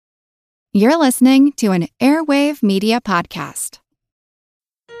You're listening to an Airwave Media Podcast.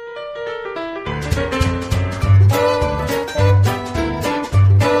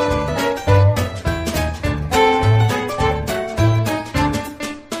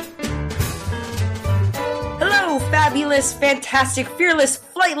 Hello, fabulous, fantastic, fearless,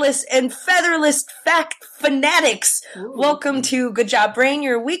 flightless, and featherless fact fanatics. Ooh. Welcome to Good Job Brain,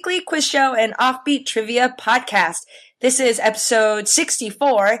 your weekly quiz show and offbeat trivia podcast. This is episode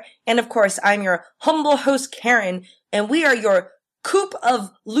 64, and of course, I'm your humble host, Karen, and we are your coop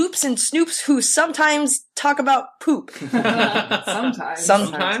of loops and snoops who sometimes talk about poop.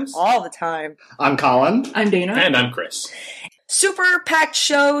 Sometimes. All the time. I'm Colin. I'm Dana. And I'm Chris. Super packed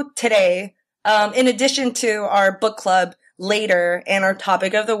show today. In addition to our book club later and our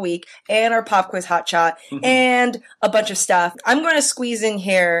topic of the week and our pop quiz hotshot and a bunch of stuff, I'm going to squeeze in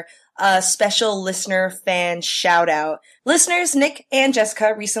here a special listener fan shout out. Listeners Nick and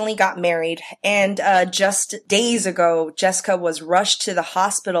Jessica recently got married, and just days ago, Jessica was rushed to the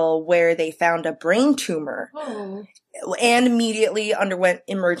hospital where they found a brain tumor. Oh. And immediately underwent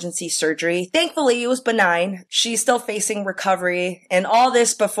emergency surgery. Thankfully, it was benign. She's still facing recovery, and all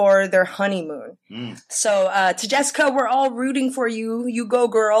this before their honeymoon. So, to Jessica, we're all rooting for you. You go,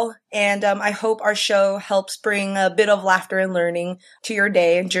 girl. And I hope our show helps bring a bit of laughter and learning to your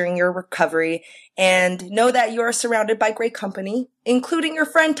day during your recovery. And know that you are surrounded by great company, including your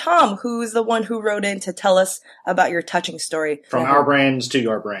friend Tom, who's the one who wrote in to tell us about your touching story. From our brains to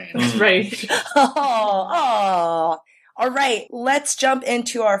your brains. Right. Oh. All right, let's jump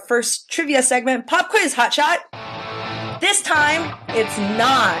into our first trivia segment, Pop Quiz Hotshot. This time, it's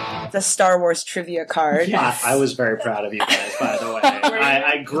not the Star Wars trivia card. Yes. I was very proud of you guys, by the way.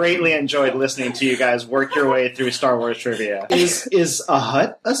 I greatly enjoyed listening to you guys work your way through Star Wars trivia. Is a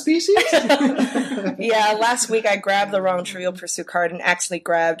Hutt a species? Yeah, last week I grabbed the wrong Trivial Pursuit card and actually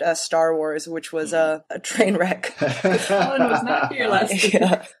grabbed Star Wars, which was a train wreck. Oh, no, it's not here last week.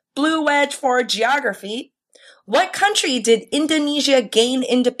 Yeah. Blue Wedge for geography. What country did Indonesia gain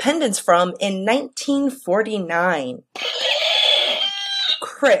independence from in 1949?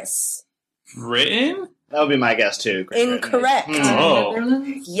 Chris. Britain? That would be my guess, too. Incorrect. Oh.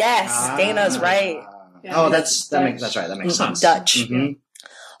 Yes, Dana's right. Yeah, that's right. That makes sense. Dutch. Mm-hmm.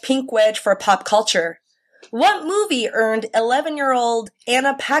 Pink Wedge for pop culture. What movie earned 11-year-old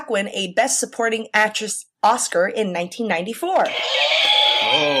Anna Paquin a Best Supporting Actress Oscar in 1994?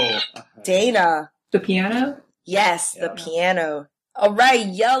 Oh. Dana. The Piano? Yes, The Piano. All right,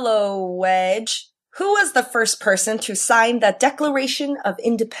 Yellow Wedge. Who was the first person to sign the Declaration of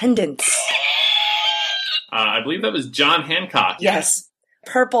Independence? I believe that was John Hancock. Yes.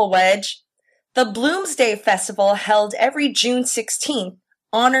 Purple Wedge. The Bloomsday Festival, held every June 16th,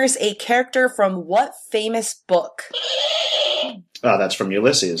 honors a character from what famous book? Oh, that's from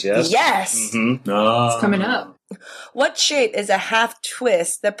Ulysses, yes? Yes. Mm-hmm. It's coming up. What shape is a half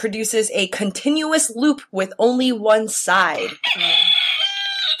twist that produces a continuous loop with only one side?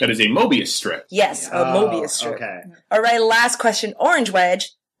 That is a Mobius strip. Yes, a Mobius strip. Okay. All right, last question, Orange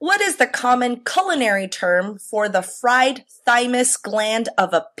Wedge. What is the common culinary term for the fried thymus gland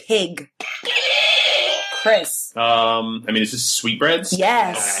of a pig? Chris. Is this sweetbreads?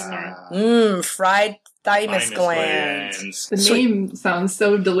 Yes. Fried thymus gland. The name sounds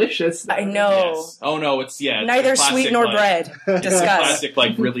so delicious. I know. Yes. Oh, no, it's neither classic, sweet nor bread. Discuss. Classic,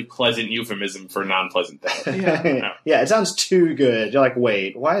 really pleasant euphemism for non-pleasant things. Yeah. Yeah, it sounds too good. You're like,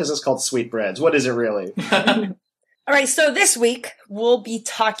 wait, why is this called sweetbreads? What is it really? All right, so this week we'll be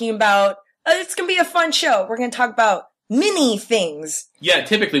talking about, it's going to be a fun show. We're going to talk about mini things. Yeah,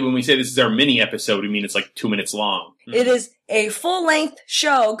 typically when we say this is our mini episode, we mean it's 2 minutes long. It is a full-length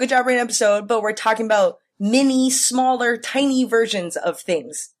show, Good Job Brain episode, but we're talking about mini, smaller, tiny versions of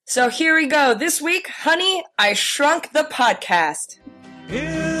things. So here we go. This week, Honey, I Shrunk the Podcast.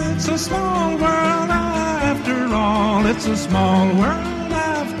 It's a small world after all. It's a small world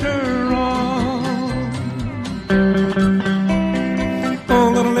after all. Oh,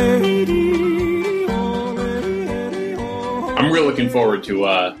 little lady, oh, lady, oh. I'm real looking forward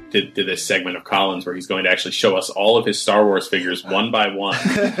to this segment of Colin's where he's going to actually show us all of his Star Wars figures one by one,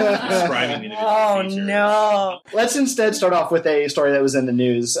 describing the individual features. No. Let's instead start off with a story that was in the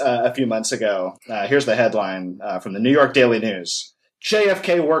news a few months ago. Here's the headline from the New York Daily News.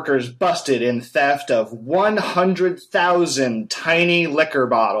 JFK workers busted in theft of 100,000 tiny liquor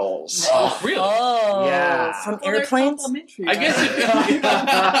bottles. Oh, really? Oh, Yeah. from Well, airplanes? I guess.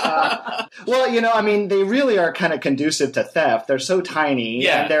 Well, I mean, they really are kind of conducive to theft. They're so tiny,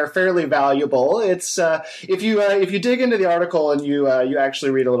 and they're fairly valuable. It's if you dig into the article and you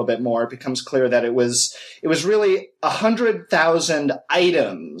actually read a little bit more, it becomes clear that it was really 100,000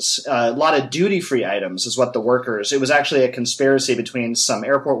 items, a lot of duty-free items is what the workers. It was actually a conspiracy between some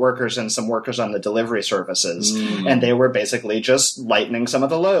airport workers and some workers on the delivery services, and they were basically just lightening some of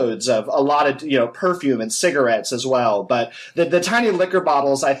the loads of a lot of perfume and cigarettes as well. But the tiny liquor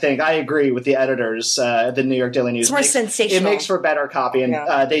bottles, I think, I agree with the editors, the New York Daily News. It's more sensational. It makes for better copy, and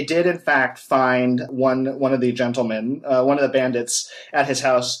they did in fact find one of the gentlemen, one of the bandits at his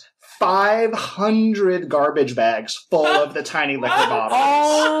house. 500 garbage bags full of the tiny liquor bottles.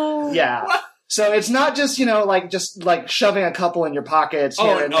 Oh. Yeah. So it's not just, just shoving a couple in your pockets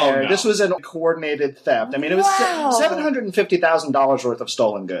here and there. No. This was a coordinated theft. I mean, it was $750,000 worth of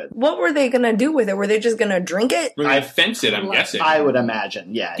stolen goods. What were they going to do with it? Were they just going to drink it? I fence it, I'm guessing. I would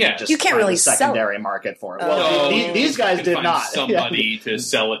imagine, yeah. You can't really sell secondary market for it. Oh. Well, these guys did find not. Somebody to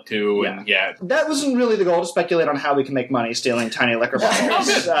sell it to, and That wasn't really the goal, to speculate on how we can make money stealing tiny liquor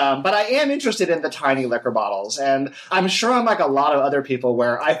bottles. But I am interested in the tiny liquor bottles, and I'm sure I'm like a lot of other people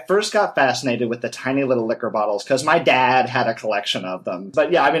where I first got fascinated with the tiny little liquor bottles because my dad had a collection of them.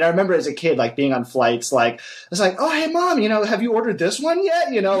 But yeah, I mean, I remember as a kid, being on flights, I was like, oh, hey mom, have you ordered this one yet?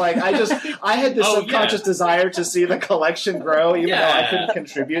 I had this subconscious desire to see the collection grow, even though I couldn't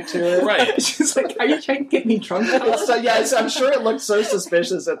contribute to it. Right. She's like, are you trying to get me drunk? I'm sure it looked so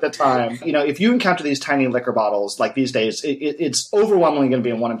suspicious at the time. If you encounter these tiny liquor bottles, these days, it's overwhelmingly going to be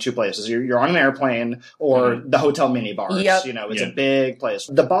in one of two places. You're on an airplane or the hotel mini bars. Yep. It's a big place.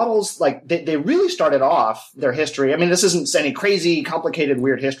 The bottles, they really started off their history. I mean, this isn't any crazy, complicated,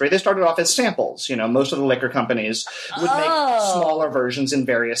 weird history. They started off as samples. Most of the liquor companies would make smaller versions in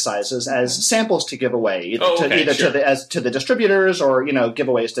various sizes as samples to give away, either to the distributors or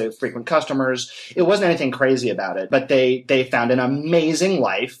giveaways to frequent customers. It wasn't anything crazy about it, but they found an amazing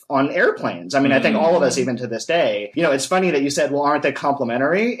life on airplanes. I mean, I think all of us, even to this day, it's funny that you said, well, aren't they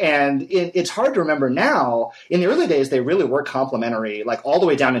complimentary? And it's hard to remember now. In the early days, they really were complimentary, all the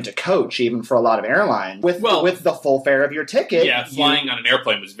way down into coach, even for a lot of airlines, with the full fare of your ticket. Yeah, flying on an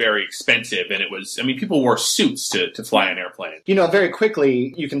airplane was very expensive, and people wore suits to fly an airplane. Very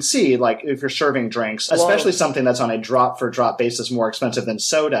quickly, you can see, if you're serving drinks, especially something that's on a drop-for-drop basis more expensive than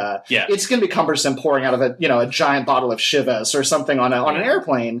soda, it's going to be cumbersome pouring out of a giant bottle of Chivas or something on an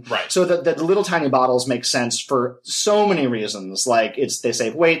airplane. Right. So the little tiny bottles make sense for so many reasons. They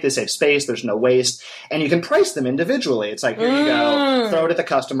save weight, they save space, there's no waste, and you can price them individually. It's here you go, throw it at the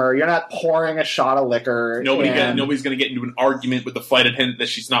customer. You're not pouring a shot of liquor. Nobody's going to get into an argument with the flight attendant that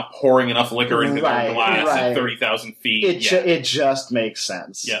she's not pouring enough liquor into their glass at 30,000 feet. It just makes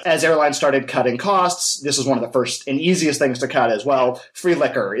sense. Yeah. As airlines started cutting costs, this was one of the first and easiest things to cut as well. Free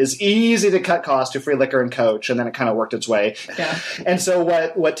liquor is easy to cut costs to free liquor and coach, and then it kind of worked its way. Yeah. And so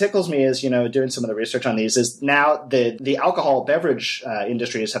what tickles me is, doing some of the research on these is now the alcohol beverage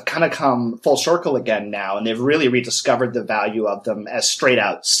industries have kind of come full circle again now, and they've really rediscovered the value of them as straight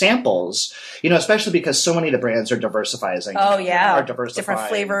out samples, especially because so many of the brands are diversifying. Oh, yeah. Are diversifying. Different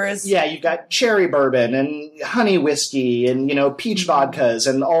flavors. Yeah, you've got cherry bourbon and honey whiskey and, peach vodkas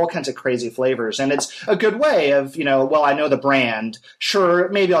and all kinds of crazy flavors. And it's a good way of, I know the brand. Sure,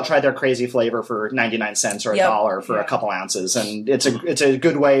 maybe I'll try their crazy flavor for 99 cents or $1 for a couple ounces. And it's a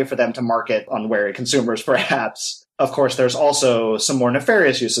good way for them to market unwary consumers, perhaps. Of course, there's also some more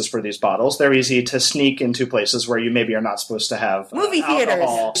nefarious uses for these bottles. They're easy to sneak into places where you maybe are not supposed to have movie theaters,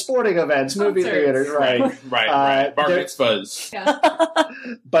 alcohol, sporting events, movie theaters, right? Right. Bar mitzvahs. Yeah.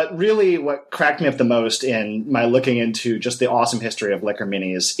 But really, what cracked me up the most in my looking into just the awesome history of liquor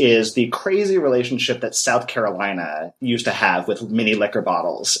minis is the crazy relationship that South Carolina used to have with mini liquor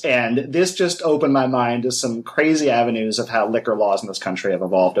bottles. And this just opened my mind to some crazy avenues of how liquor laws in this country have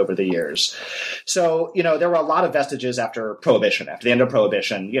evolved over the years. So, there were a lot of vestiges after Prohibition, after the end of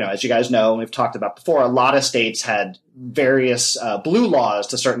Prohibition. As you guys know, and we've talked about before, a lot of states had various blue laws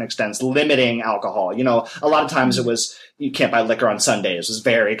to certain extents limiting alcohol. A lot of times it was you can't buy liquor on Sundays. It was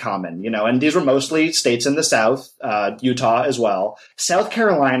very common, and these were mostly states in the South, Utah as well. South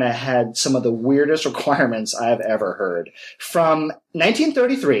Carolina had some of the weirdest requirements I've ever heard. From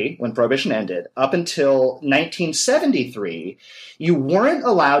 1933, when Prohibition ended, up until 1973, you weren't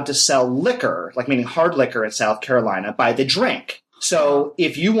allowed to sell liquor, meaning hard liquor in South Carolina, by the drink. So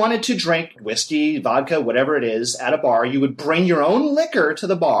if you wanted to drink whiskey, vodka, whatever it is, at a bar, you would bring your own liquor to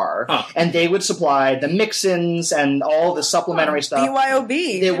the bar, and they would supply the mix-ins and all the supplementary stuff.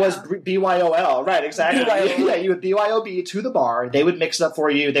 BYOB. It was BYOL, right, exactly. BYOB. Yeah, you would BYOB to the bar. They would mix it up for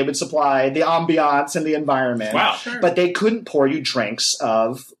you. They would supply the ambiance and the environment. Wow. But they couldn't pour you drinks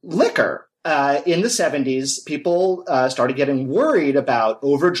of liquor. in the 70s, people started getting worried about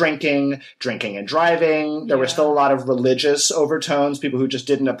over-drinking, drinking and driving. There were still a lot of religious overtones, people who just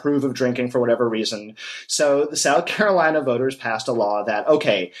didn't approve of drinking for whatever reason. So the South Carolina voters passed a law that,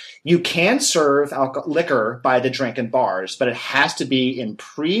 okay, you can serve liquor by the drink in bars, but it has to be in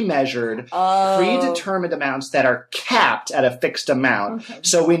pre-measured, predetermined amounts that are capped at a fixed amount. Okay.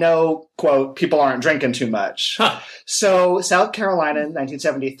 So we know, quote, people aren't drinking too much. Huh. So South Carolina in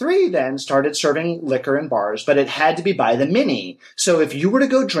 1973 then started serving liquor in bars, but it had to be by the mini. So if you were to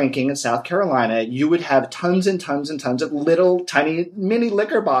go drinking in South Carolina, you would have tons and tons and tons of little tiny mini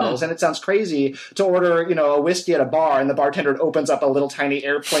liquor bottles. And it sounds crazy to order, a whiskey at a bar and the bartender opens up a little tiny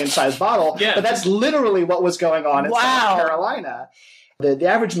airplane-sized bottle. Yeah. But that's literally what was going on in South Carolina. The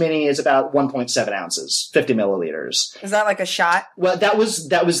average mini is about 1.7 ounces, 50 milliliters. Is that like a shot? Well, that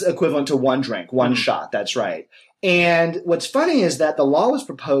was equivalent to one drink, one shot. That's right. And what's funny is that the law was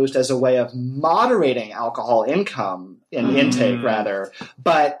proposed as a way of moderating alcohol intake,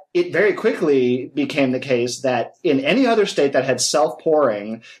 but it very quickly became the case that in any other state that had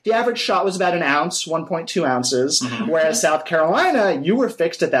self-pouring, the average shot was about an ounce, 1.2 ounces, whereas South Carolina, you were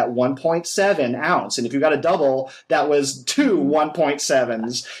fixed at that 1.7 ounce. And if you got a double, that was 2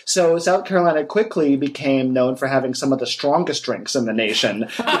 1.7s. So South Carolina quickly became known for having some of the strongest drinks in the nation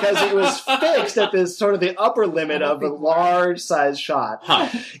because it was fixed at this sort of the upper limit of a large size shot.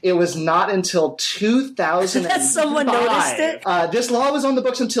 It was not until 2005. Someone noticed it? This law was on the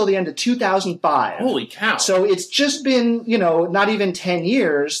books until the end of 2005. Holy cow. So it's just been, not even 10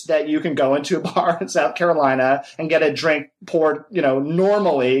 years that you can go into a bar in South Carolina and get a drink poured,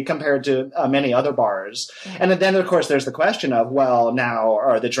 normally compared to many other bars. And then, of course, there's the question of, well, now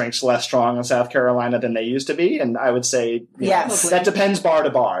are the drinks less strong in South Carolina than they used to be? And I would say, yes, that depends bar to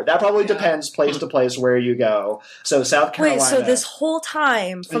bar. That probably depends place to place where you go. So South Carolina. Wait, so this whole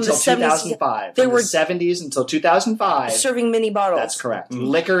time from until the 70s, 2005, from the 70s until 2005, serving mini bottles. That's correct.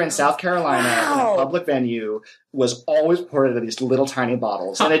 Liquor in South Carolina in a public venue was always poured into these little tiny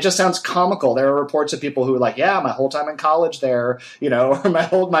bottles. And it just sounds comical. There are reports of people who were like, yeah, my whole time in college there, or my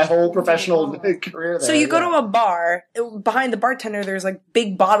whole professional career there. So you go to a bar, behind the bartender there's like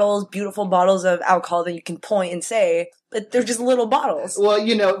big bottles, beautiful bottles of alcohol that you can point and say, but they're just little bottles. Well,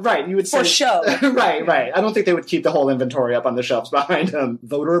 right. You would say. For show. Right. I don't think they would keep the whole inventory up on the shelves behind them.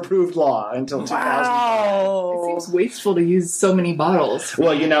 Voter-approved law until 2005. It seems wasteful to use so many bottles.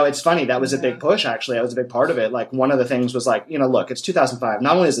 Well, it's funny. That was a big push, actually. That was a big part of it. Like, one of the things was like, look, it's 2005.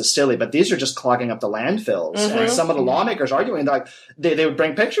 Not only is this silly, but these are just clogging up the landfills. And some of the lawmakers arguing, like, they would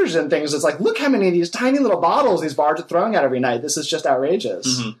bring pictures and things. It's like, look how many of these tiny little bottles these bars are throwing out every night. This is just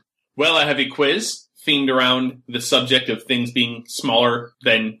outrageous. Well, I have a quiz themed around the subject of things being smaller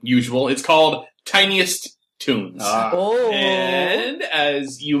than usual. It's called Tiniest Tunes. And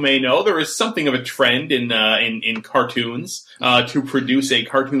as you may know, there is something of a trend in cartoons to produce a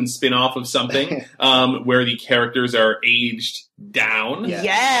cartoon spin-off of something where the characters are aged down.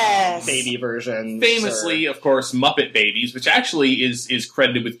 Yes. Baby versions. Famously, of course, Muppet Babies, which actually is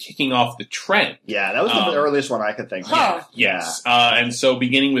credited with kicking off the trend. Yeah, that was the earliest one I could think of. Yes. And so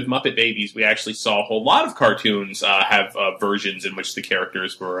beginning with Muppet Babies, we actually saw a whole lot of cartoons have versions in which the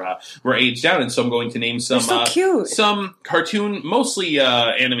characters were aged down. And so I'm going to name some so cute. Some cartoon, mostly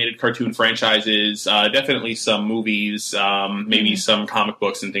animated cartoon franchises, definitely some movies, maybe some comic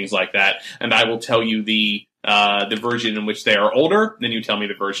books and things like that. And I will tell you the version in which they are older, then you tell me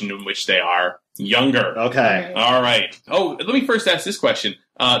the version in which they are younger. Okay. All right. Oh, let me first ask this question.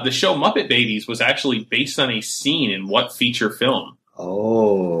 The show Muppet Babies was actually based on a scene in what feature film?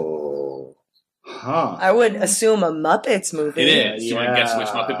 Oh. Huh. I would assume a Muppets movie. It is. You want to guess which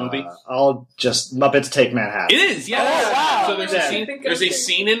Muppet movie? I'll just Muppets Take Manhattan. It is, yeah. Oh, wow. So there's a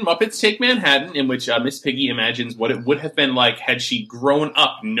scene in Muppets Take Manhattan in which Miss Piggy imagines what it would have been like had she grown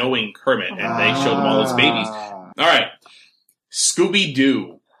up knowing Kermit, and they show them all as babies. All right.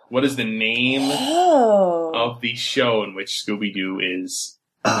 Scooby-Doo. What is the name of the show in which Scooby-Doo is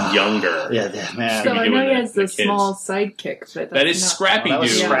younger? Yeah, man. So I know he has the small sidekick. But that is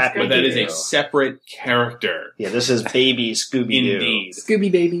Scrappy-Doo, but that is a separate character. Yeah, this is Baby Scooby-Doo. Indeed.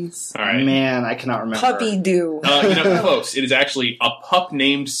 Scooby Babies. All right. Man, I cannot remember. Puppy-Doo. Close. It is actually a pup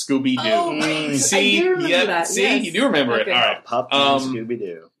named Scooby-Doo. Oh, see, I do remember that. See, yes. you do remember it. All right. Pup named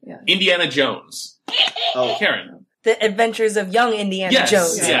Scooby-Doo. Yeah. Indiana Jones. Oh, Karen. The Adventures of Young Indiana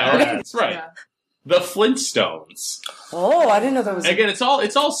Jones. Yeah, that's right. Yeah. The Flintstones. Oh, I didn't know that was... Again, it's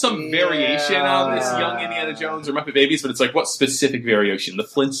all some variation on this Young Indiana Jones or Muppet Babies, but it's like, what specific variation? The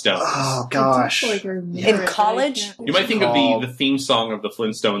Flintstones. Oh, gosh. In college? You might think of the theme song of the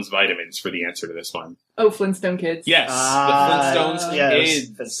Flintstones Vitamins for the answer to this one. Oh, Flintstone Kids. Yes, the Flintstones yes,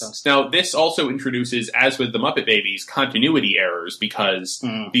 Kids. Flintstones. Now, this also introduces, as with the Muppet Babies, continuity errors because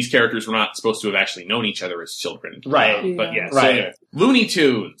these characters were not supposed to have actually known each other as children. Right. But yeah, Right. so anyway. Looney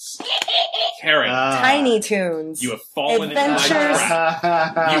Tunes. Karen, Tiny Toons. you have fallen into my Adventures.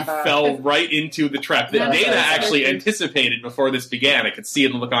 trap. You fell right into the trap that That's Dana so actually scary. anticipated before this began. I could see it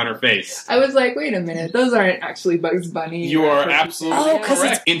in the look on her face. I was like, wait a minute, those aren't actually Bugs Bunny. You or are Porky absolutely Pig. Oh, 'cause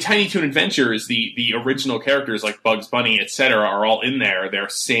correct. In Tiny Toon Adventures, the original characters like Bugs Bunny, etc., are all in there. They're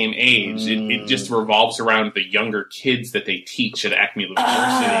same age. It just revolves around the younger kids that they teach at Acme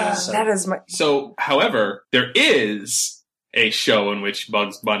University. That is my... So, however, there is a show in which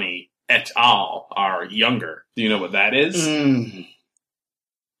Bugs Bunny et al. Are younger. Do you know what that is?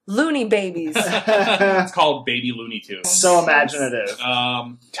 Looney Babies. It's called Baby Looney Tunes. So imaginative.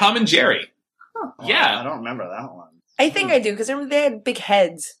 Tom and Jerry. Yeah. I don't remember that one. I think I do, because they had big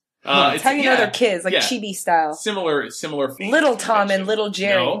heads. That's how you know they're kids, like yeah. Chibi style. Similar. Little Tom and Little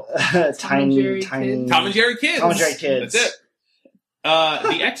Jerry. No. Tiny, Jerry tiny. Kids. Tom and Jerry Kids. Tom and Jerry Kids. That's it.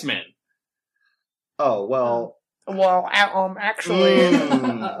 The X-Men. Oh, well. Well, actually...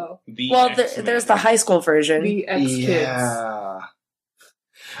 Uh-oh. The Well, X-Men. there's the high school version. The X-Kids. Yeah.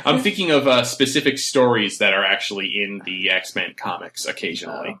 I'm thinking of specific stories that are actually in the X-Men comics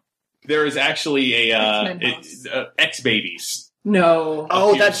occasionally. There is actually X-Men House. X-Babies. No. Oh,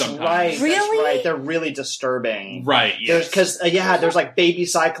 appear that's sometimes. right. Really? That's right. They're really disturbing. Right, yes. There's like baby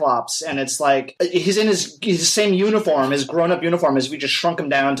Cyclops, and it's like he's in his same uniform, his grown-up uniform, as we just shrunk him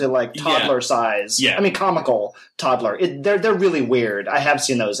down to like toddler size. Yeah. I mean, comical toddler. They're really weird. I have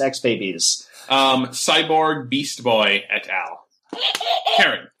seen those X-Babies. Cyborg, Beast Boy, et al.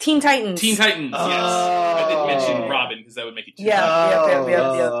 Karen. Teen Titans. Teen Titans, yes. I didn't mention Robin, because that would make it too Yeah. Yep.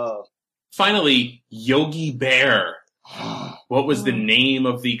 Oh. Finally, Yogi Bear. What was the name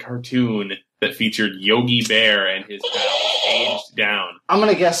of the cartoon that featured Yogi Bear and his pals aged down? I'm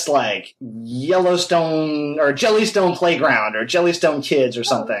gonna guess like Yellowstone or Jellystone Playground or Jellystone Kids or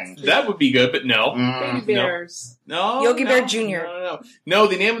something. That would be good, but no. Baby Bears. No. Yogi no, Bear Jr. No,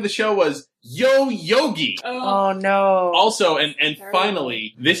 the name of the show was Yo Yogi. Oh, no. Also, and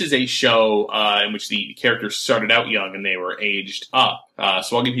finally, this is a show in which the characters started out young and they were aged up.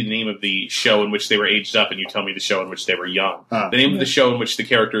 So I'll give you the name of the show in which they were aged up, and you tell me the show in which they were young. The name of the show in which the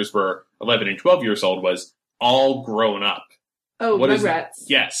characters were 11 and 12 years old was All Grown Up. Oh, What is Rugrats.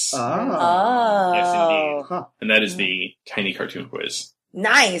 Yes. Oh. Yes, indeed. Huh. And that is the tiny cartoon quiz.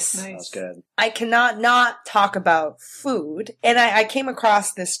 Nice. That's good. I cannot not talk about food. And I came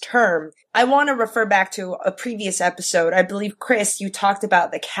across this term. I want to refer back to a previous episode. I believe, Chris, you talked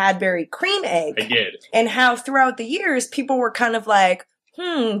about the Cadbury cream egg. I did. And how throughout the years, people were kind of like,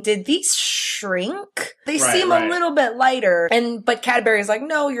 did these shrink? They Right, seem right. a little bit lighter. But Cadbury's like,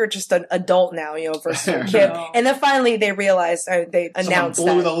 no, you're just an adult now, versus a kid. No. And then finally they realized, they Someone announced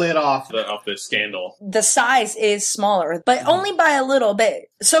blew that the lid off. The scandal. the size is smaller, but only by a little bit.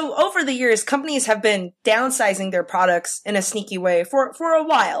 So over the years, companies have been downsizing their products in a sneaky way for a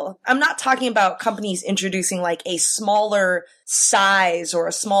while. I'm not talking about companies introducing like a smaller size or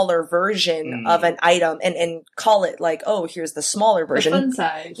a smaller version of an item and call it like, oh, here's the smaller The version. fun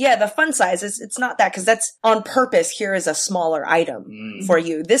size. Yeah, the fun size it's not that, because that's on purpose. Here is a smaller item for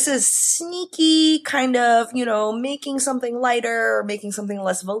you. This is sneaky kind of, making something lighter or making something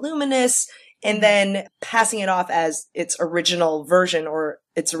less voluminous and then passing it off as its original version or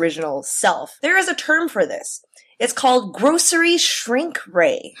its original self. There is a term for this. It's called grocery shrink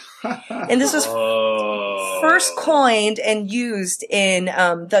ray. And this was first coined and used in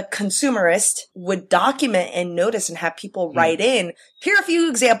the Consumerist would document and notice and have people write in. Here are a few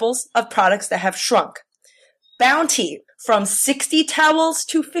examples of products that have shrunk. Bounty, from 60 towels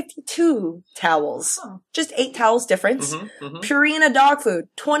to 52 towels. Just 8 towels difference. Purina dog food,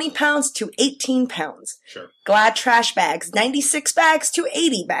 20 pounds to 18 pounds. Sure. Glad trash bags, 96 bags to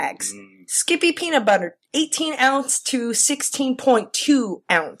 80 bags. Skippy peanut butter, 18 ounce to 16.2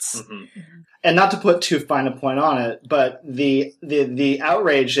 ounce. And not to put too fine a point on it, but the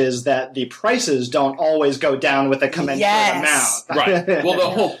outrage is that the prices don't always go down with a commensurate Yes. amount. Right.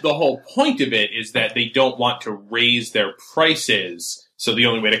 Well, the whole point of it is that they don't want to raise their prices, so the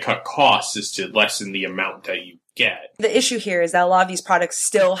only way to cut costs is to lessen the amount that you get. The issue here is that a lot of these products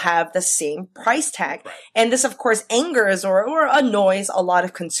still have the same price tag. Right. And this, of course, angers or annoys a lot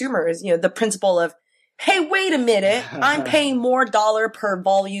of consumers. The principle of, hey, wait a minute, I'm paying more dollar per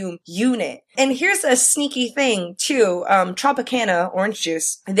volume unit. And here's a sneaky thing, too. Tropicana orange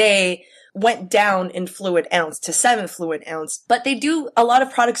juice, they went down in fluid ounce to 7 fluid ounce, but a lot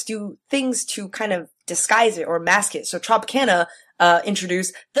of products do things to kind of disguise it or mask it. So Tropicana,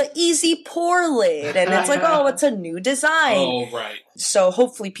 introduce the Easy Pour lid. And it's like, oh, it's a new design. Oh, right. So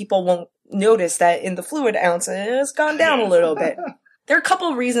hopefully people won't notice that in the fluid ounce, it's gone down a little bit. There are a couple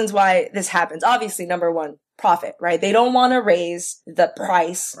of reasons why this happens. Obviously, number one, profit, right? They don't want to raise the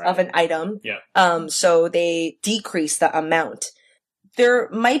price of an item. Yeah. So they decrease the amount. There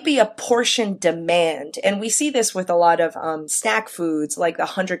might be a portion demand, and we see this with a lot of snack foods like the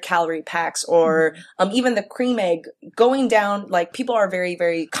 100-calorie packs or even the cream egg going down. Like, people are very,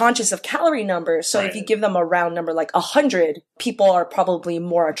 very conscious of calorie numbers. So if you give them a round number like 100, people are probably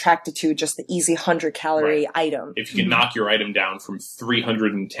more attracted to just the easy 100-calorie item. If you can knock your item down from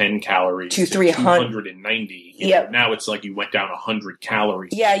 310 calories to 290, now it's like you went down 100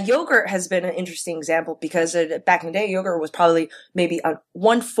 calories. Yeah, yogurt has been an interesting example because back in the day, yogurt was probably maybe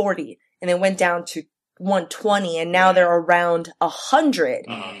 140 and it went down to 120 and now they're around 100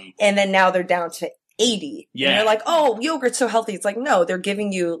 and then now they're down to 80. Yeah. And they're like, oh, yogurt's so healthy. It's like, no, they're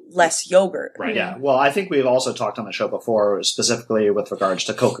giving you less yogurt. Right. Yeah. Well, I think we've also talked on the show before, specifically with regards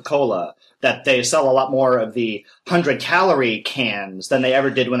to Coca-Cola, that they sell a lot more of the 100-calorie cans than they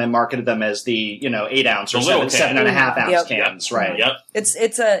ever did when they marketed them as the, 8-ounce or 7.5-ounce cans. Right. Yep.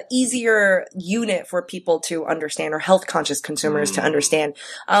 It's a easier unit for people to understand, or health conscious consumers to understand.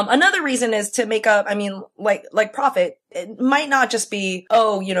 Another reason is to make up, like profit. It might not just be,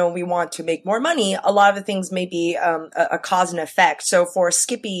 we want to make more money. A lot of the things may be a cause and effect. So for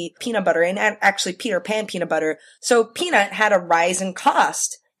Skippy peanut butter and actually Peter Pan peanut butter, so peanut had a rise in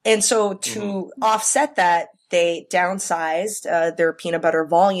cost. And so to offset that, they downsized their peanut butter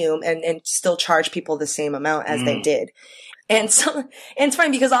volume and still charge people the same amount as they did. And it's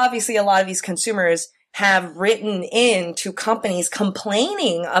funny because obviously a lot of these consumers have written in to companies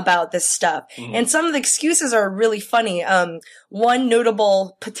complaining about this stuff. And some of the excuses are really funny. One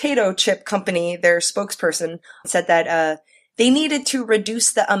notable potato chip company, their spokesperson said that they needed to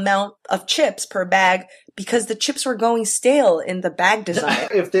reduce the amount of chips per bag because the chips were going stale in the bag design.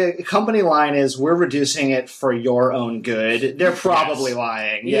 If the company line is, we're reducing it for your own good, they're probably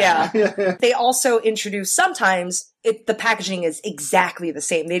lying. Yeah. They also introduce sometimes the packaging is exactly the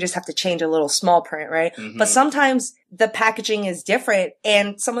same. They just have to change a little small print, right? But sometimes the packaging is different,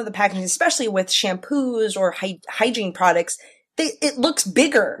 and some of the packaging, especially with shampoos or hygiene products, it looks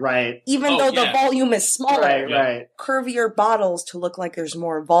bigger. Right. Even though the volume is smaller. Right. Curvier bottles to look like there's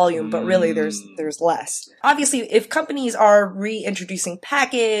more volume, but really there's less. Obviously, if companies are reintroducing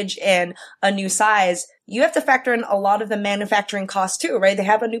package and a new size, you have to factor in a lot of the manufacturing costs too, right? They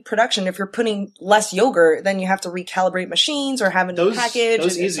have a new production. If you're putting less yogurt, then you have to recalibrate machines or have a new package.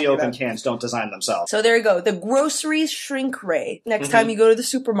 Those easy open cans don't design themselves. So there you go. The grocery shrink ray. Next time you go to the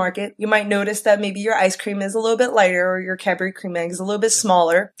supermarket, you might notice that maybe your ice cream is a little bit lighter or your Cadbury cream egg is a little bit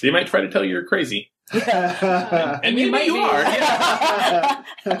smaller. They might try to tell you you're crazy. And maybe you are. Yeah.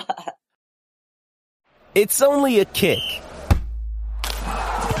 It's only a kick.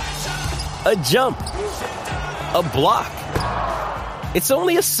 A jump. A block. It's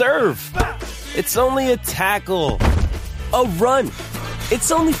only a serve. It's only a tackle. A run.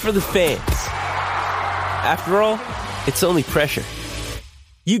 It's only for the fans. After all, it's only pressure.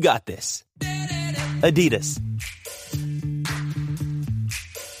 You got this. Adidas.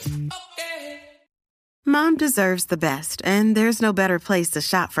 Mom deserves the best, and there's no better place to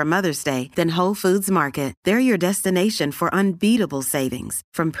shop for Mother's Day than Whole Foods Market. They're your destination for unbeatable savings,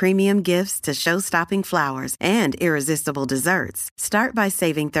 from premium gifts to show-stopping flowers and irresistible desserts. Start by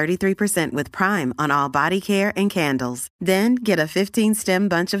saving 33% with Prime on all body care and candles. Then get a 15-stem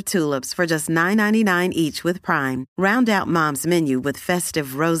bunch of tulips for just $9.99 each with Prime. Round out Mom's menu with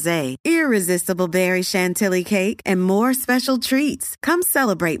festive rosé, irresistible berry chantilly cake, and more special treats. Come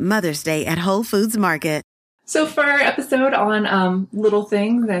celebrate Mother's Day at Whole Foods Market. So for our episode on little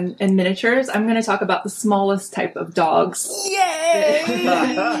things and miniatures, I'm going to talk about the smallest type of dogs. Yay!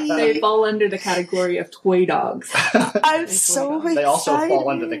 They fall under the category of toy dogs. I'm so excited. They also fall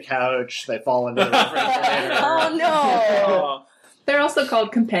under the couch. They fall under the refrigerator. Oh, no. They're also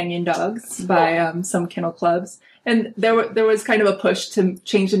called companion dogs by some kennel clubs. And there was kind of a push to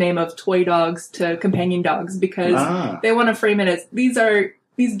change the name of toy dogs to companion dogs because they want to frame it as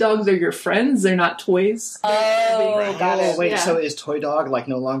these dogs are your friends. They're not toys. Oh, got it. Wait, so is toy dog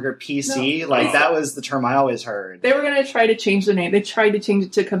no longer PC? No. That was the term I always heard. They were going to try to change the name. They tried to change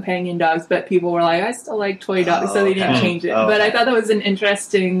it to companion dogs, but people were like, I still like toy dogs, so they didn't change it. But I thought that was an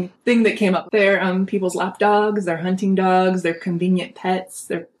interesting thing that came up. They're people's lap dogs, they're hunting dogs, they're convenient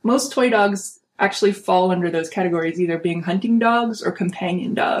pets. Most toy dogs actually fall under those categories, either being hunting dogs or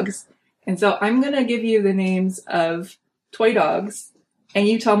companion dogs. And so I'm going to give you the names of toy dogs and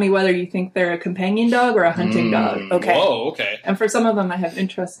you tell me whether you think they're a companion dog or a hunting dog. Okay. Whoa, okay. And for some of them, I have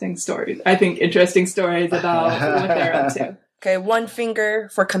interesting stories. I think interesting stories about what they're up to. Okay, 1 finger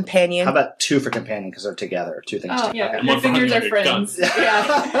for companion. How about 2 for companion because they're together? 2 things Oh, together. yeah. And Their one for fingers are hunting, a gun. friends.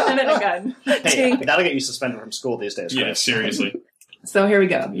 Yeah. And then a gun. Hey, that'll get you suspended from school these days. Yeah, Chris. seriously. So here we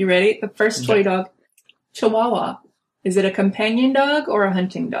go. You ready? The first toy dog, Chihuahua. Is it a companion dog or a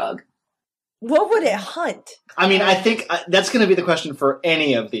hunting dog? What would it hunt? I mean, I think that's going to be the question for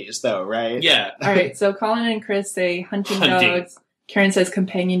any of these, though, right? Yeah. All right. So Colin and Chris say hunting dogs. Karen says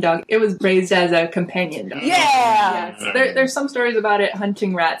companion dog. It was raised as a companion dog. Yeah! Yes. There's some stories about it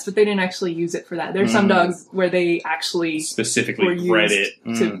hunting rats, but they didn't actually use it for that. There's some dogs where they actually were Specifically used bred it.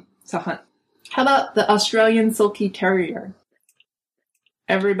 to hunt. How about the Australian Silky Terrier?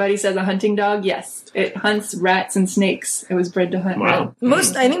 Everybody says a hunting dog. Yes, it hunts rats and snakes. It was bred to hunt. Wow.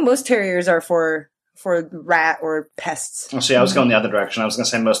 I think most terriers are for rat or pests. Oh, see, I was going the other direction. I was going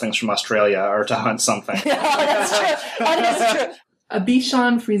to say most things from Australia are to hunt something. That's true. That is true. A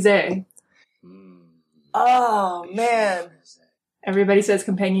Bichon Frise. Oh, man. Everybody says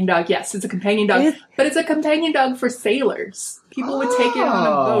companion dog. Yes, it's a companion dog, but it's a companion dog for sailors. People would take it on a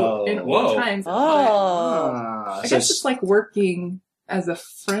boat in old times. Oh. I guess it's like working as a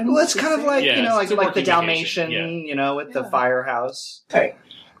friend. Well, it's kind of like, Yeah, you know, it's a like the working Dalmatian, vacation, you know, with the firehouse.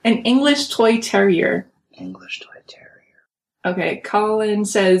 An English Toy Terrier. English Toy Terrier. Okay, Colin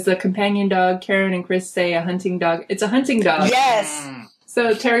says a companion dog. Karen and Chris say a hunting dog. It's a hunting dog. Yes.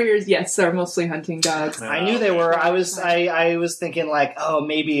 So terriers, yes, are mostly hunting dogs. I knew they were. I was thinking like, oh,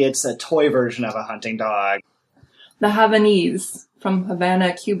 maybe it's a toy version of a hunting dog. The Havanese from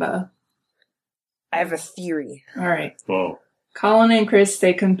Havana, Cuba. I have a theory. All right. Whoa. Colin and Chris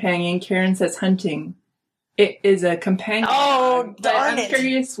say companion. Karen says hunting. It is a companion. Oh, dog, but darn I'm it.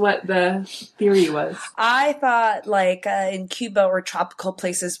 curious what the theory was. I thought, like, in Cuba or tropical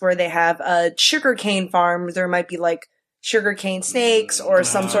places where they have sugarcane farms, there might be, like, sugarcane snakes or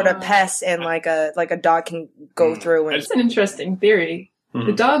some sort of pest, and, like a dog can go through. And It's an interesting theory.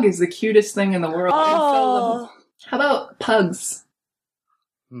 The dog is the cutest thing in the world. It's so lovely. How about pugs?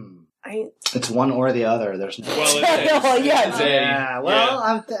 It's one or the other. There's no. Well,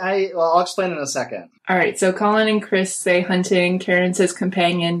 I'll explain in a second. All right, so Colin and Chris say hunting. Karen says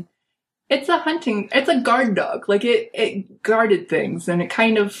companion. It's a guard dog. Like, it guarded things, and it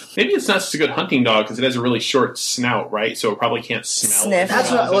kind of... Maybe it's not such a good hunting dog because it has a really short snout, right? So it probably can't smell. Sniff. That's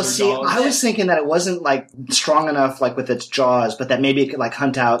what. Well, other see, dogs. I was thinking that it wasn't like strong enough, like with its jaws, but that maybe it could like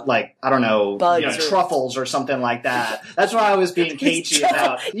hunt out, like I don't know, Bugs or- truffles or something like that. That's why I was being cagey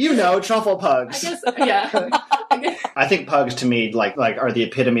about, truffle pugs. I guess, yeah. I think pugs to me like are the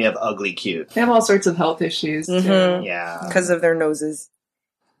epitome of ugly cute. They have all sorts of health issues, too. Mhm. Yeah. because of their noses.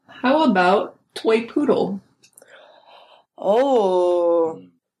 How about toy poodle? Oh.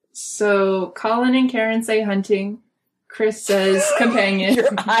 So Colin and Karen say hunting. Chris says companion. Your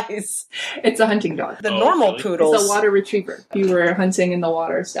eyes. It's a hunting dog. The Oh, normal really? poodles. It's a water retriever. If you were hunting in the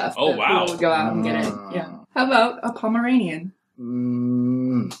water stuff, Oh, the wow. poodle would go out and get it. Yeah. How about a Pomeranian?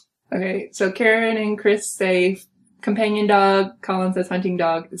 Okay, so Karen and Chris say companion dog. Colin says hunting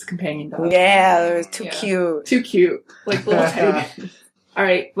dog. It's a companion dog. Yeah, they're too Yeah. cute. Too cute. Like little pig. All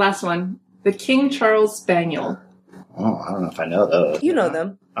right, last one. The King Charles Spaniel. Oh, I don't know if I know those. You know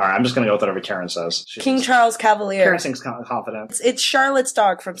them. All right, I'm just going to go with whatever Karen says. King Charles Cavalier. Karen seems confident. It's Charlotte's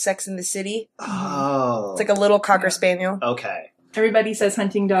dog from Sex and the City. Oh. It's like a little Cocker Spaniel. Okay. Everybody says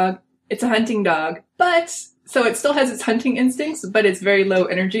hunting dog. It's a hunting dog, but so it still has its hunting instincts, but it's very low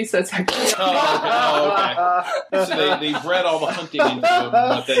energy, so it's actually. Okay. So they bred all the hunting into him,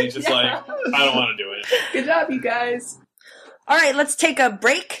 but then he's just like, I don't want to do it. Good job, you guys. All right, let's take a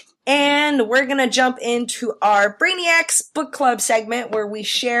break. And we're going to jump into our Brainiacs Book Club segment where we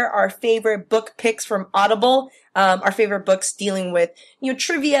share our favorite book picks from Audible, our favorite books dealing with,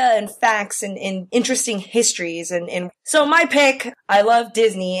 trivia and facts and interesting histories. And so my pick, I love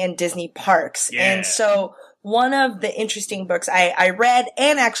Disney and Disney parks. Yeah. And so one of the interesting books I read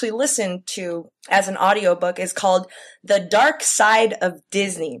and actually listened to as an audiobook is called The Dark Side of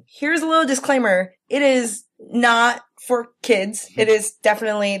Disney. Here's a little disclaimer. It is not for kids. It is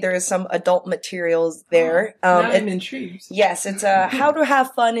definitely, there is some adult materials there. Now I'm intrigued. Yes, it's how to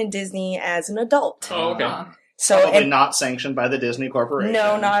have fun in Disney as an adult. Oh, okay. So Probably not sanctioned by the Disney Corporation.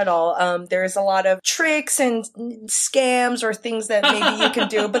 no, not at all. There's a lot of tricks and scams or things that maybe you can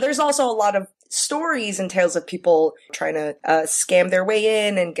do, but there's also a lot of stories and tales of people trying to scam their way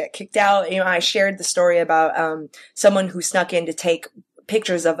in and get kicked out. I shared the story about someone who snuck in to take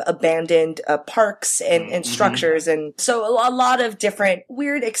pictures of abandoned parks and structures. And so a lot of different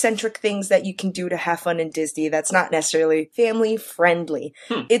weird, eccentric things that you can do to have fun in Disney that's not necessarily family friendly.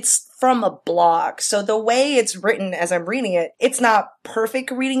 It's from a blog. So the way it's written as I'm reading it, it's not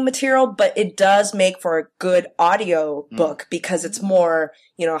perfect reading material, but it does make for a good audio book because it's more,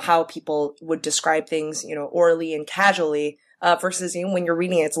 how people would describe things, orally and casually, versus when you're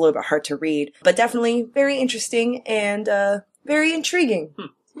reading it, it's a little bit hard to read, but definitely very interesting and, very intriguing.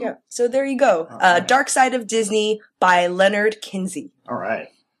 Yeah. So there you go. Dark Side of Disney by Leonard Kinsey. All right.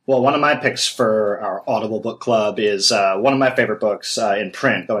 Well, one of my picks for our Audible book club is one of my favorite books in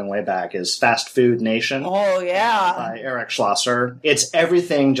print going way back is Fast Food Nation. Oh, yeah. By Eric Schlosser. It's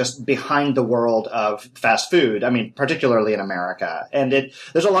everything just behind the world of fast food. I mean, particularly in America. And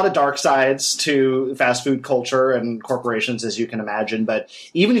there's a lot of dark sides to fast food culture and corporations, as you can imagine. But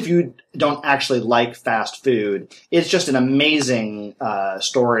even if you don't actually like fast food, it's just an amazing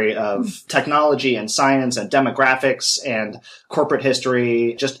story of technology and science and demographics and corporate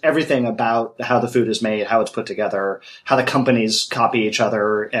history, just everything about how the food is made, how it's put together, how the companies copy each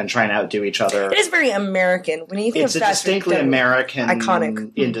other and try and outdo each other. It is very American. When you think it's of a fast distinctly food, American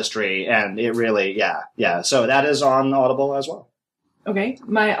iconic industry, and it really, yeah. So that is on Audible as well. Okay,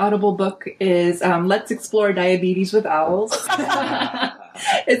 my Audible book is Let's Explore Diabetes with Owls.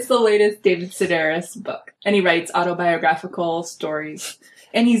 It's the latest David Sedaris book, and he writes autobiographical stories,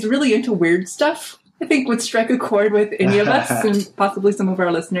 and he's really into weird stuff. I think would strike a chord with any of us and possibly some of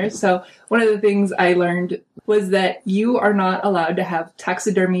our listeners. So one of the things I learned was that you are not allowed to have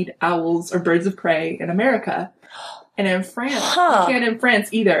taxidermied owls or birds of prey in America. And in France, you can't in France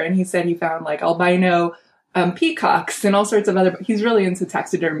either. And he said he found like albino peacocks and all sorts of other, he's really into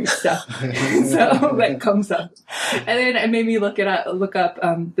taxidermy stuff. So that comes up. And then it made me look up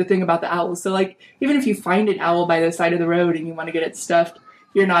the thing about the owls. So like, even if you find an owl by the side of the road and you want to get it stuffed,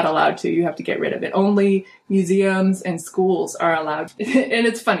 you're not allowed to. You have to get rid of it. Only museums and schools are allowed. And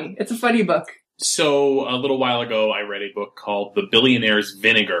it's funny. It's a funny book. So a little while ago, I read a book called The Billionaire's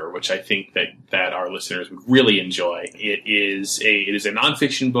Vinegar, which I think that our listeners would really enjoy. It is a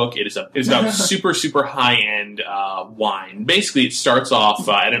nonfiction book. It is about super, super high-end wine. Basically, it starts off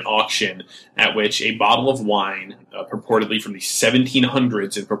at an auction at which a bottle of wine, purportedly from the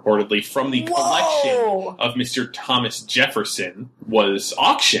 1700s and purportedly from the collection of Mr. Thomas Jefferson, was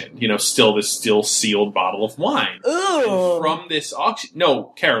auctioned. Still this sealed bottle of wine. Ooh. And from this auction, no,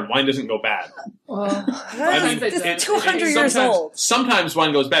 Karen, wine doesn't go bad. Well, it's 200 years old. Sometimes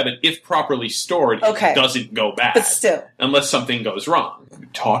wine goes bad, but if properly stored, it doesn't go bad. But still. Unless something goes wrong.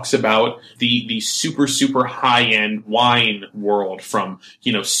 It talks about the super, super high-end wine world, from,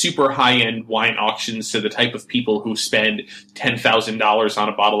 super high-end wine auctions to the type of people who spend $10,000 on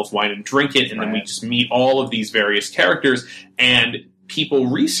a bottle of wine and drink it, and then we just meet all of these various characters, and people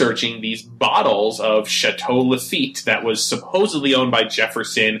researching these bottles of Chateau Lafite that was supposedly owned by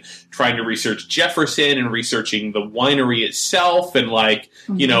Jefferson, trying to research Jefferson and researching the winery itself, and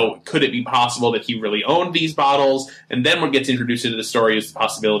could it be possible that he really owned these bottles? And then what gets introduced into the story is the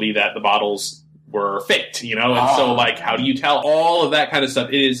possibility that the bottles were faked, and so how do you tell? All of that kind of stuff.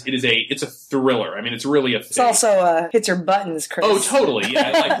 It's a thriller. I mean, it's really It's also hits your buttons, Chris. Oh, totally.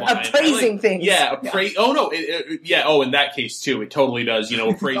 Yeah, I like wine. Appraising things. Yeah, Oh no. In that case too, it totally does.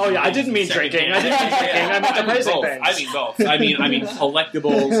 Appraising. Oh yeah, I didn't mean drinking. I meant appraising things. I mean both. I mean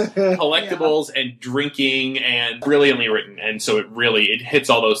collectibles, and drinking, and brilliantly written. And so it hits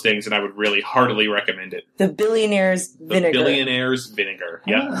all those things, and I would really heartily recommend it. The Billionaire's Vinegar. The Billionaire's Vinegar.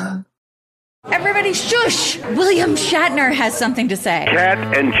 Yeah. Everybody shush! William Shatner has something to say.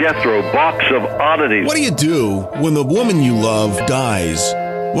 Cat and Jethro, Box of Oddities. What do you do when the woman you love dies?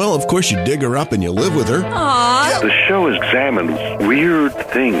 Well, of course, you dig her up and you live with her. Aww. The show examines weird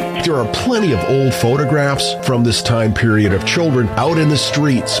things. There are plenty of old photographs from this time period of children out in the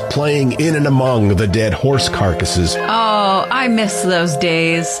streets playing in and among the dead horse carcasses. Oh, I miss those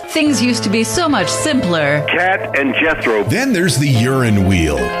days. Things used to be so much simpler. Cat and Jethro. Then there's the urine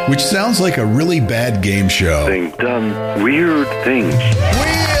wheel, which sounds like a really bad game show. They've done weird things.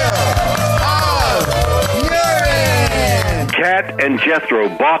 Cat and Jethro,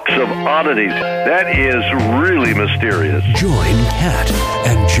 Box of Oddities. That is really mysterious. Join Cat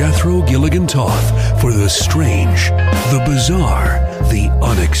and Jethro Gilligan Toth for the strange, the bizarre, the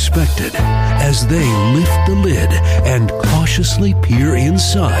unexpected, as they lift the lid and cautiously peer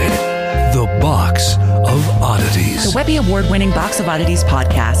inside the Box of Oddities. The Webby Award-winning Box of Oddities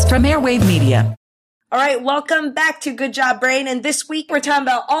podcast from Airwave Media. All right, welcome back to Good Job Brain. And this week we're talking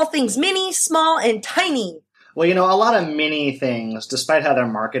about all things mini, small, and tiny. Well, you know, a lot of mini things, despite how they're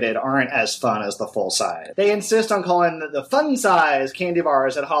marketed, aren't as fun as the full size. They insist on calling the fun size candy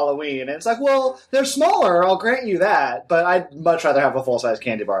bars at Halloween, and it's like, well, they're smaller, I'll grant you that, but I'd much rather have a full size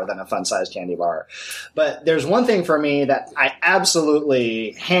candy bar than a fun size candy bar. But there's one thing for me that I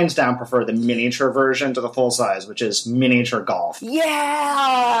absolutely, hands down, prefer the miniature version to the full size, which is miniature golf.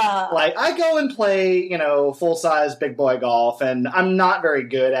 Yeah! Like, I go and play, you know, full size big boy golf, and I'm not very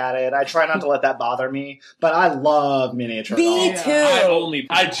good at it. I try not to let that bother me, but I love miniature golf. Me too.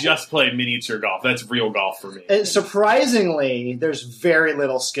 I just play miniature golf. That's real golf for me. Surprisingly, there's very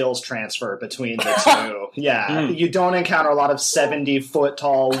little skills transfer between the two. Yeah. You don't encounter a lot of 70-foot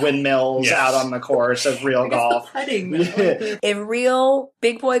tall windmills out on the course of real golf. If real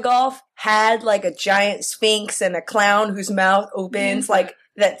big boy golf had like a giant sphinx and a clown whose mouth opens like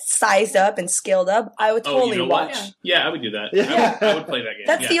that sized up and scaled up, I would totally watch. Yeah, I would do that. I would play that game.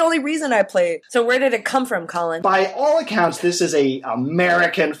 That's the only reason I play. So where did it come from, Colin? By all accounts, this is a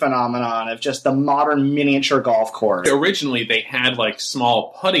American phenomenon of just the modern miniature golf course. Originally, they had like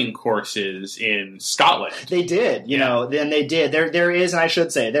small putting courses in Scotland. They did, you know, then they did. There is, and I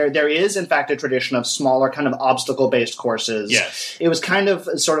should say, there is in fact a tradition of smaller kind of obstacle-based courses. Yes. It was kind of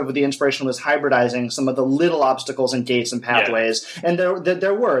sort of the inspiration was hybridizing some of the little obstacles and gates and pathways, and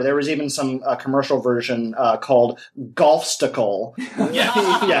there was even some commercial version called Golfsticle.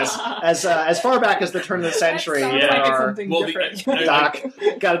 Yes, as far back as the turn of the century. Doc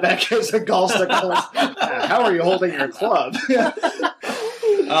got it back as a Golfsticle. How are you holding your club?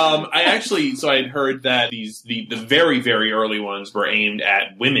 I had heard that the very, very early ones were aimed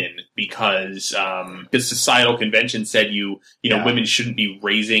at women because societal convention said women shouldn't be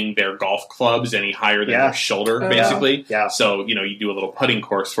raising their golf clubs any higher than their shoulder, basically. Yeah. So, you do a little putting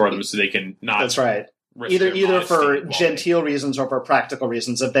course for them so they can not. That's right. Either for genteel reasons or for practical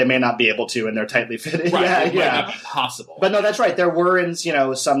reasons that they may not be able to and they're tightly fitted. Right, might be possible. But no, that's right. There were,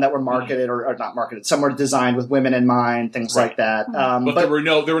 some that were marketed or not marketed. Some were designed with women in mind, things like that. But there were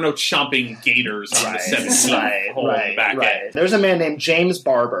no chomping gators on the 17th hole in the back end. There's a man named James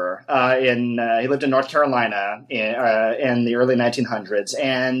Barber. He lived in North Carolina in the early 1900s,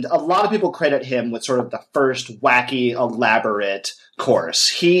 and a lot of people credit him with sort of the first wacky, elaborate course.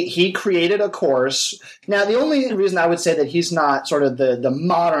 He created a course. Now, the only reason I would say that he's not sort of the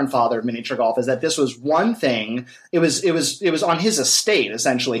modern father of miniature golf is that this was one thing. It was on his estate,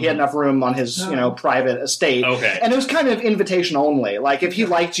 essentially. He had enough room on his private estate. Okay. And it was kind of invitation only. Like if he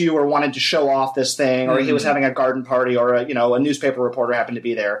liked you or wanted to show off this thing, or he was having a garden party, or a newspaper reporter happened to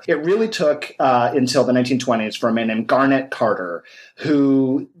be there. It really took until the 1920s for a man named Garnet Carter,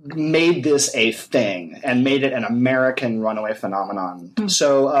 who made this a thing and made it an American runaway phenomenon.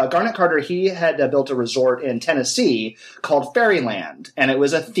 So Garnet Carter, he had built a resort in Tennessee called Fairyland, and it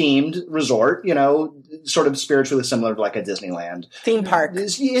was a themed resort, sort of spiritually similar to like a Disneyland theme park.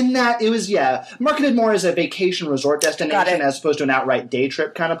 In that it was marketed more as a vacation resort destination as opposed to an outright day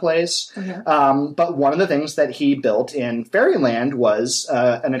trip kind of place. But one of the things that he built in Fairyland was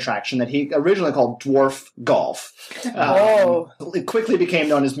an attraction that he originally called Dwarf Golf. It quickly became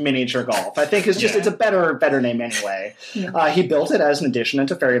known as miniature golf. I think it's a better name anyway. He built it as an addition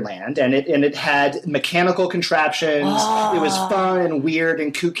into Fairyland, and it had mechanical contraptions. It was fun and weird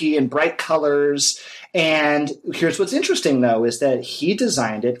and kooky and bright colors. And here's what's interesting, though, is that he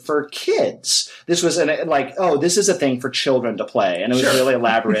designed it for kids. This was this is a thing for children to play, and it was really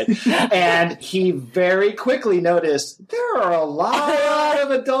elaborate. And he very quickly noticed there are a lot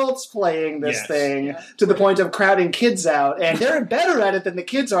of adults playing this thing to the point of crowding kids out, and they're better at it than the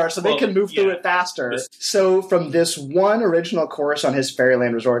kids are, so they can move through it faster. So from this one original course on his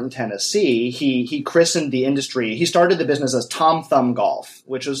Fairyland resort in Tennessee, he christened the industry. He started the business as Tom Thumb Golf,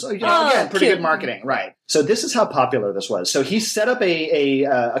 which was again pretty good marketing, right? So this is how popular this was. So he set up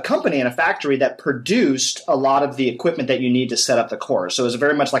a company and a factory that produced a lot of the equipment that you need to set up the course. So it was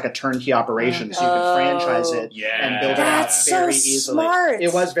very much like a turnkey operation, so you could franchise it and build it out very easily. Smart.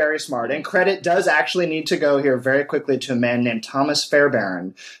 It was very smart. And credit does actually need to go here very quickly to a man named Thomas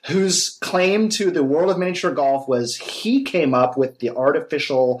Fairbairn, whose claim to the world of miniature golf was he came up with the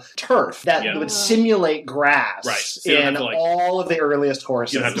artificial turf that would simulate grass in all of the earliest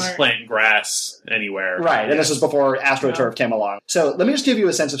courses. You don't have to plant grass anywhere. Right, and this was before AstroTurf came along. So let me just give you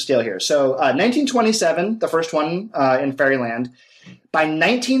a sense of scale here. So 1927, the first one in Fairyland. By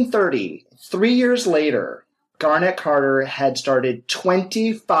 1930, 3 years later, Garnet Carter had started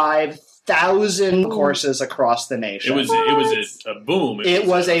 25 1,000 courses across the nation. It was a boom. It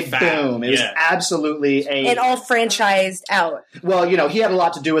was a boom. It was absolutely and all franchised out. Well, he had a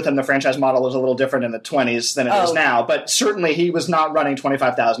lot to do with him. The franchise model was a little different in the 20s than it is now, but certainly he was not running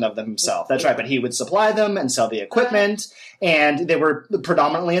 25,000 of them himself. That's right, but he would supply them and sell the equipment, and they were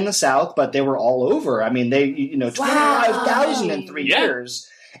predominantly in the South, but they were all over. I mean, 25,000 in 3 years.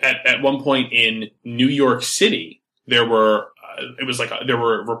 At one point in New York City, there were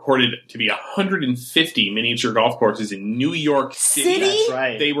reported to be 150 miniature golf courses in New York City. That's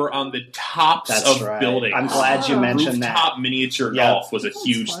right. They were on the tops of buildings. I'm glad you mentioned that. Rooftop miniature golf was a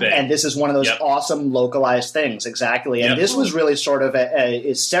huge thing. And this is one of those awesome localized things, exactly. And this was really sort of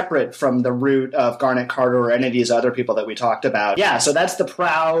is separate from the root of Garnet Carter or any of these other people that we talked about. Yeah, so that's the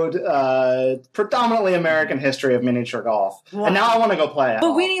proud, predominantly American history of miniature golf. Wow. And now I want to go play it.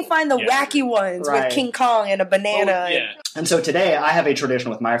 But we didn't find the wacky ones with King Kong and a banana. And so today I have a tradition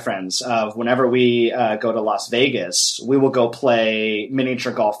with my friends of whenever we go to Las Vegas, we will go play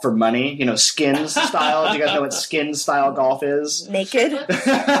miniature golf for money, skins style. Do you guys know what skins style golf is? Naked?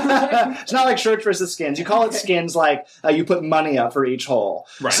 It's not like shirts versus skins. You call it skins like you put money up for each hole.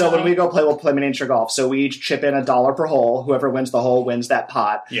 Right. So when we go play, we'll play miniature golf. So we each chip in $1 per hole. Whoever wins the hole wins that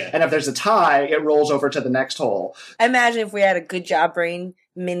pot. Yeah. And if there's a tie, it rolls over to the next hole. I imagine if we had a Good Job Brain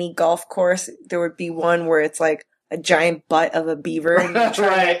mini golf course, there would be one where it's like a giant butt of a beaver and you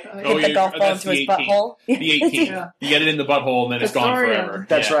try to hit the golf ball into his butthole. The 18. You get it in the butthole and then it's gone forever.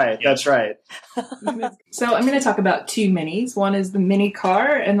 That's right. That's right. So I'm going to talk about two minis. One is the mini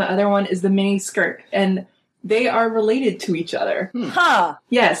car and the other one is the mini skirt. And they are related to each other. Huh.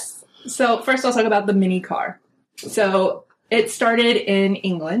 Yes. So first I'll talk about the mini car. So it started in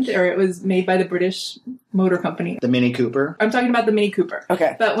England, or it was made by the British Motor Company. The Mini Cooper? I'm talking about the Mini Cooper.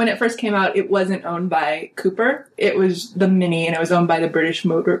 Okay. But when it first came out, it wasn't owned by Cooper. It was the Mini, and it was owned by the British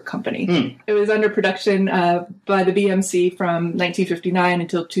Motor Company. It was under production by the BMC from 1959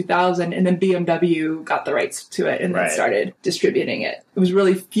 until 2000, and then BMW got the rights to it and then started distributing it. It was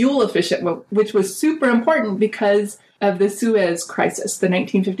really fuel efficient, which was super important because of the Suez Crisis, the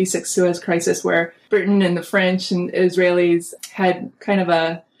 1956 Suez Crisis, where Britain and the French and Israelis had kind of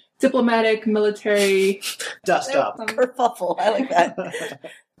a diplomatic, military dust up. Kerfuffle. I like that.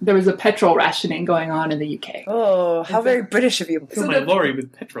 There was a petrol rationing going on in the UK. Oh, how very British of you. Fill my lorry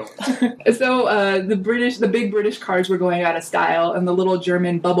with petrol. So the big British cars were going out of style, and the little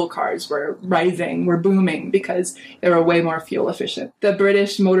German bubble cars were booming because they were way more fuel efficient. The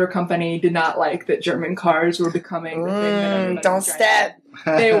British Motor Company did not like that German cars were becoming the thing that everybody don't was step.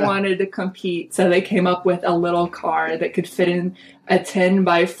 They wanted to compete, so they came up with a little car that could fit in a 10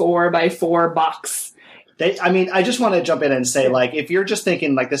 by 4 by 4 box. I just want to jump in and say, if you're just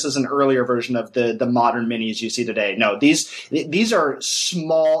thinking this is an earlier version of the modern minis you see today, no, these are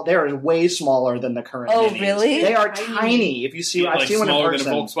small. They are way smaller than the current minis. Oh, really? They are tiny. If you see, I've seen one in person.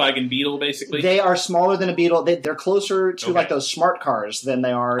 Smaller than a Volkswagen Beetle, basically? They are smaller than a Beetle. They're closer to those smart cars than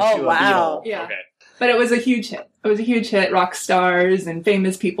they are to a Beetle. Yeah. Okay. But it was a huge hit. It was a huge hit. Rock stars and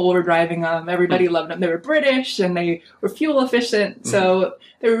famous people were driving them. Everybody loved them. They were British and they were fuel efficient. So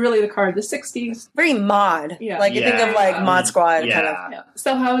they were really the car of the 60s. Very mod. Yeah. You think of Mod Squad kind of. Yeah.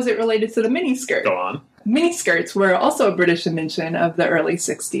 So how is it related to the mini skirt? Go on. Mini skirts were also a British invention of the early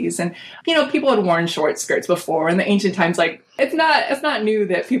 60s. And, people had worn short skirts before in the ancient times. It's not new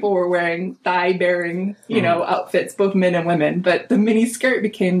that people were wearing thigh-bearing, outfits, both men and women. But the mini skirt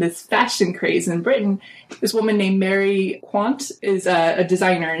became this fashion craze in Britain. This woman named Mary Quant is a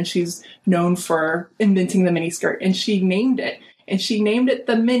designer, and she's known for inventing the mini skirt. And she named it. And she named it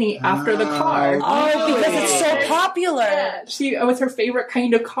the Mini after the car. Oh, because it's so popular. Yeah, it was her favorite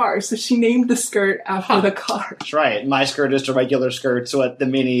kind of car, so she named the skirt after the car. That's right. My skirt is to regular skirts what the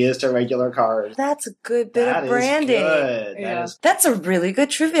Mini is to regular cars. That's a good bit of branding. Good. Yeah. That's a really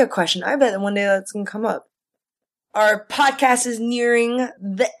good trivia question. I bet one day that's going to come up. Our podcast is nearing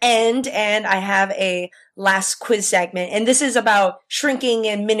the end, and I have a last quiz segment. And this is about shrinking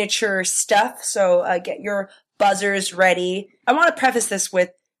and miniature stuff, so get your buzzers ready. I want to preface this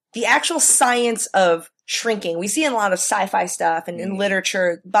with the actual science of shrinking. We see in a lot of sci-fi stuff and in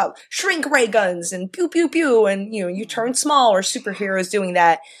literature about shrink ray guns and pew pew pew and you turn small or superheroes doing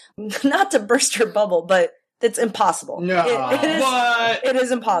that. Not to burst your bubble, but It's impossible. No. It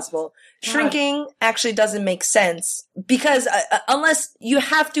is impossible. Shrinking actually doesn't make sense because unless you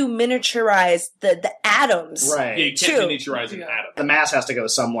have to miniaturize the atoms. Right. Yeah, you can't miniaturize an atom. The mass has to go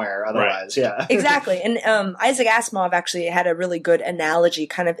somewhere, otherwise, yeah. Exactly. And Isaac Asimov actually had a really good analogy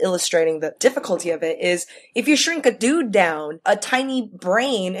kind of illustrating the difficulty of it is if you shrink a dude down, a tiny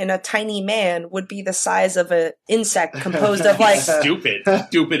brain in a tiny man would be the size of an insect composed of like...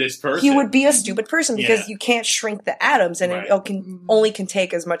 Stupidest person. He would be a stupid person because you can't shrink the atoms and it only can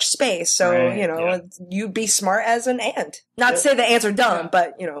take as much space. So, you'd be smart as an ant. Not to say the ants are dumb,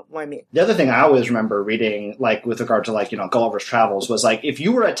 but you know what I mean. The other thing I always remember reading, like with regard to like, Gulliver's Travels was like, if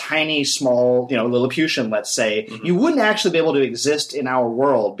you were a tiny, small, Lilliputian, let's say, you wouldn't actually be able to exist in our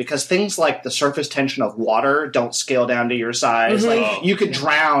world because things like the surface tension of water don't scale down to your size. Like you could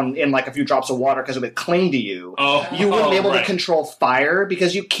drown in like a few drops of water because it would cling to you. You wouldn't be able to control fire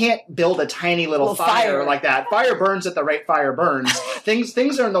because you can't build a tiny little fire like that. Fire burns at the rate fire burns.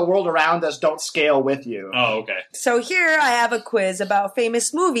 Things are in the world around us don't scale with you. Oh, okay. So here I have a quiz about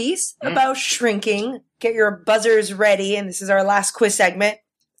famous movies, about shrinking. Get your buzzers ready, and this is our last quiz segment.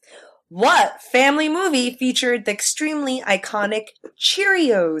 What family movie featured the extremely iconic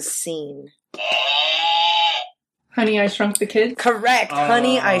Cheerios scene? Honey, I Shrunk the Kids? Correct.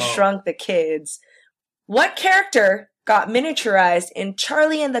 Honey, I Shrunk the Kids. What character got miniaturized in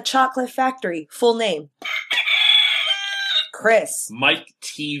Charlie and the Chocolate Factory? Full name. Chris. Mike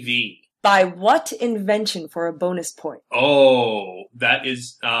TV. By what invention for a bonus point? Oh, that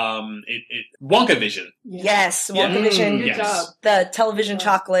is WonkaVision. Yes, WonkaVision. Good job. The television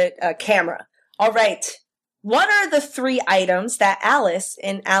chocolate camera. All right. What are the 3 items that Alice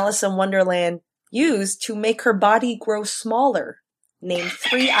in Alice in Wonderland used to make her body grow smaller? Name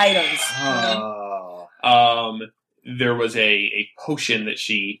 3 items. There was a potion that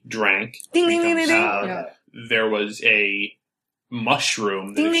she drank. Ding, ding, ding, ding, ding. There was a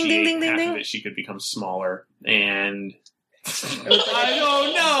mushroom that if she ate half of it, she could become smaller. And I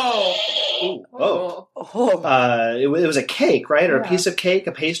don't know. It was a cake, right? Or a piece of cake,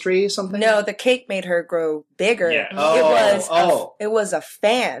 a pastry, something? No, the cake made her grow bigger. Yeah. It was a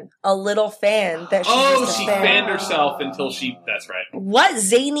fan, a little fan that she used to she fan. fanned herself until she... That's right. What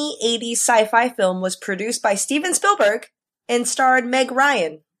zany 80s sci-fi film was produced by Steven Spielberg and starred Meg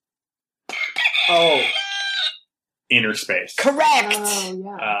Ryan? Inner Space. Correct.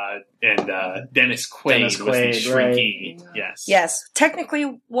 And Dennis Quaid was the Shrinky. Right. Yes.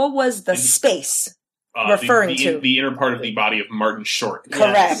 Technically, what was the space referring to? The inner part of the body of Martin Short.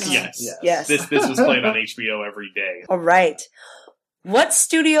 Correct. Yes. This was played on HBO every day. All right. What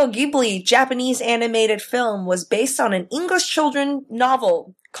Studio Ghibli Japanese animated film was based on an English children's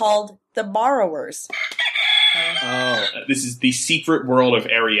novel called The Borrowers? This is The Secret World of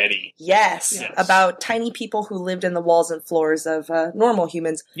Arrietty. Yes, about tiny people who lived in the walls and floors of normal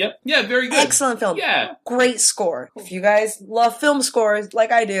humans. Yep. Yeah, very good. Excellent film. Yeah. Great score. If you guys love film scores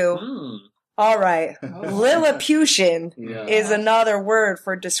like I do. All right. Lilliputian is another word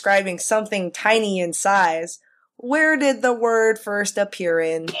for describing something tiny in size. Where did the word first appear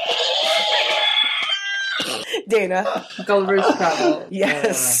in? Dana. Gulliver's Travels.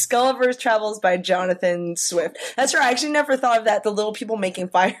 Yes, Gulliver's Travels by Jonathan Swift. That's right. I actually never thought of that. The little people making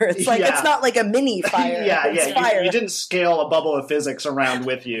fire. It's like it's not like a mini fire. It's fire. You didn't scale a bubble of physics around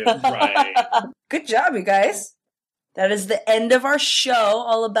with you. Right. Good job, you guys. That is the end of our show,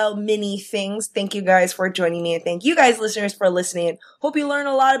 all about mini things. Thank you guys for joining me, and thank you guys, listeners, for listening. Hope you learn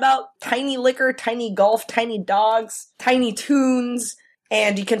a lot about tiny liquor, tiny golf, tiny dogs, tiny tunes,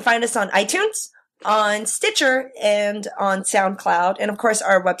 and you can find us on iTunes, on Stitcher, and on SoundCloud, and of course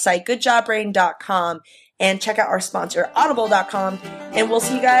our website, goodjobbrain.com, and check out our sponsor, audible.com, and we'll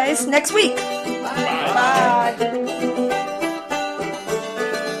see you guys next week. Bye.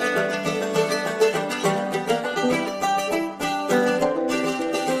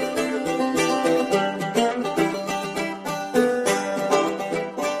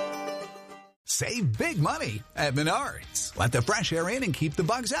 Save big money at Menards. Let the fresh air in and keep the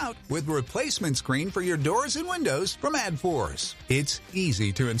bugs out with replacement screen for your doors and windows from AdForce. It's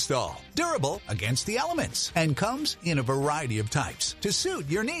easy to install, durable against the elements, and comes in a variety of types to suit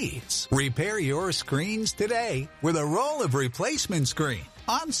your needs. Repair your screens today with a roll of replacement screen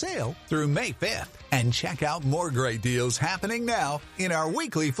on sale through May 5th. And check out more great deals happening now in our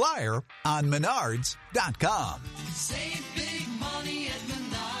weekly flyer on Menards.com. Save